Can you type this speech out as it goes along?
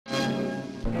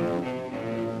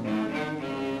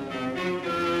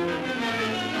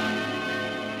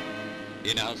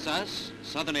Alsace,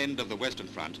 southern end of the Western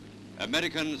Front,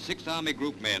 American 6th Army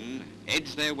Group men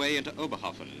edged their way into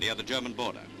Oberhofen near the German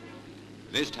border.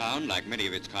 This town, like many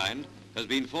of its kind, has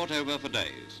been fought over for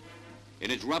days.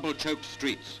 In its rubble-choked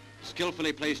streets,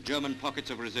 skillfully placed German pockets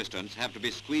of resistance have to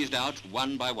be squeezed out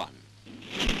one by one.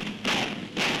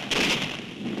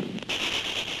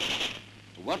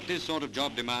 What this sort of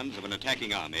job demands of an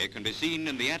attacking army can be seen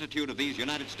in the attitude of these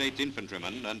United States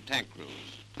infantrymen and tank crews.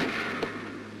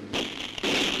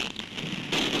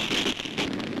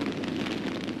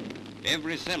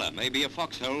 Every cellar may be a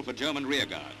foxhole for German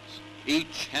rearguards.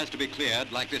 Each has to be cleared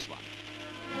like this one.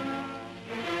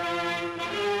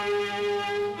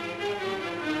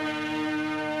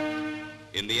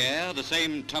 In the air, the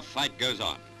same tough fight goes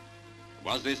on.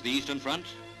 Was this the Eastern Front?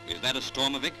 Is that a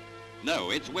Stormovik?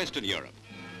 No, it's Western Europe,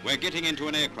 where getting into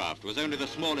an aircraft was only the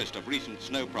smallest of recent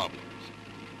snow problems.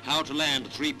 How to land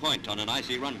 3-point on an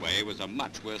icy runway was a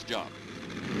much worse job.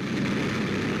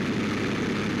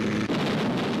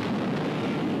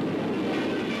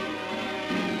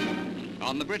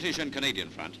 On the British and Canadian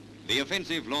front, the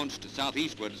offensive launched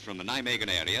southeastwards from the Nijmegen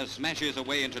area smashes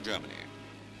away into Germany.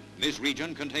 This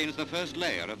region contains the first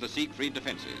layer of the Siegfried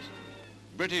defenses.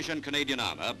 British and Canadian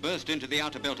armor burst into the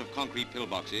outer belt of concrete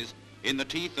pillboxes in the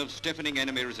teeth of stiffening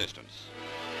enemy resistance.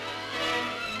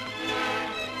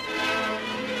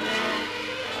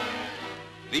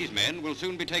 These men will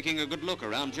soon be taking a good look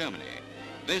around Germany.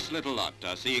 This little lot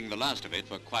are seeing the last of it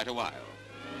for quite a while.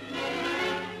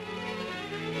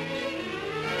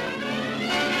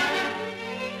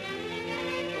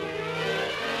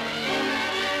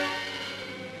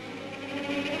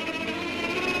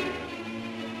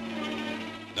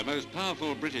 The most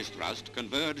powerful British thrust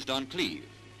converged on Cleve,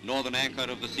 northern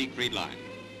anchor of the Siegfried line.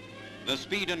 The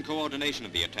speed and coordination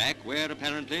of the attack were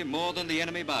apparently more than the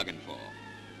enemy bargained for.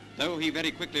 Though he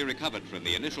very quickly recovered from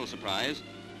the initial surprise,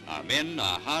 our men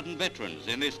are hardened veterans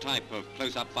in this type of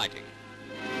close-up fighting.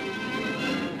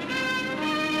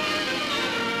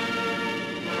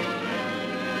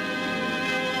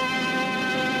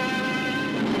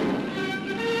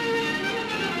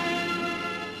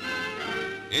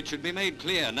 It should be made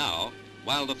clear now,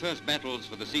 while the first battles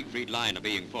for the Siegfried line are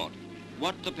being fought,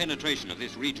 what the penetration of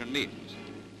this region means.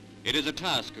 It is a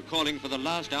task calling for the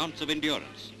last ounce of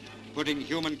endurance, putting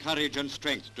human courage and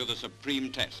strength to the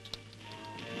supreme test.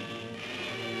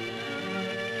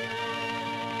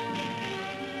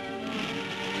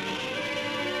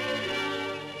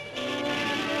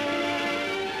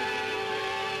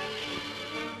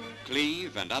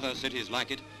 Cleve and other cities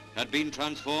like it had been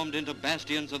transformed into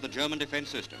bastions of the German defense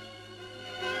system.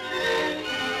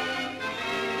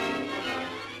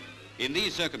 In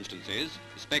these circumstances,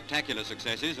 spectacular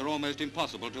successes are almost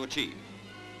impossible to achieve.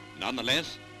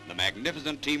 Nonetheless, the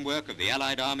magnificent teamwork of the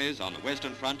Allied armies on the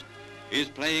Western Front is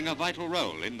playing a vital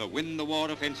role in the win-the-war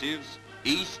offensives,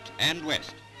 east and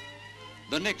west.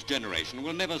 The next generation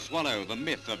will never swallow the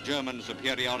myth of German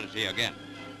superiority again.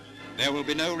 There will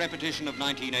be no repetition of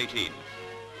 1918.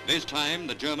 This time,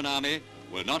 the German army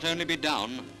will not only be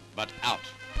down, but out.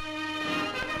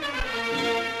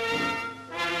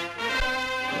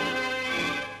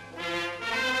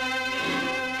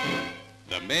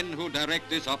 The men who direct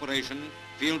this operation,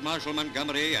 Field Marshal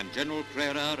Montgomery and General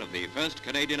Crerar of the 1st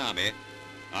Canadian Army,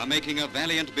 are making a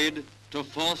valiant bid to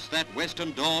force that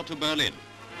western door to Berlin.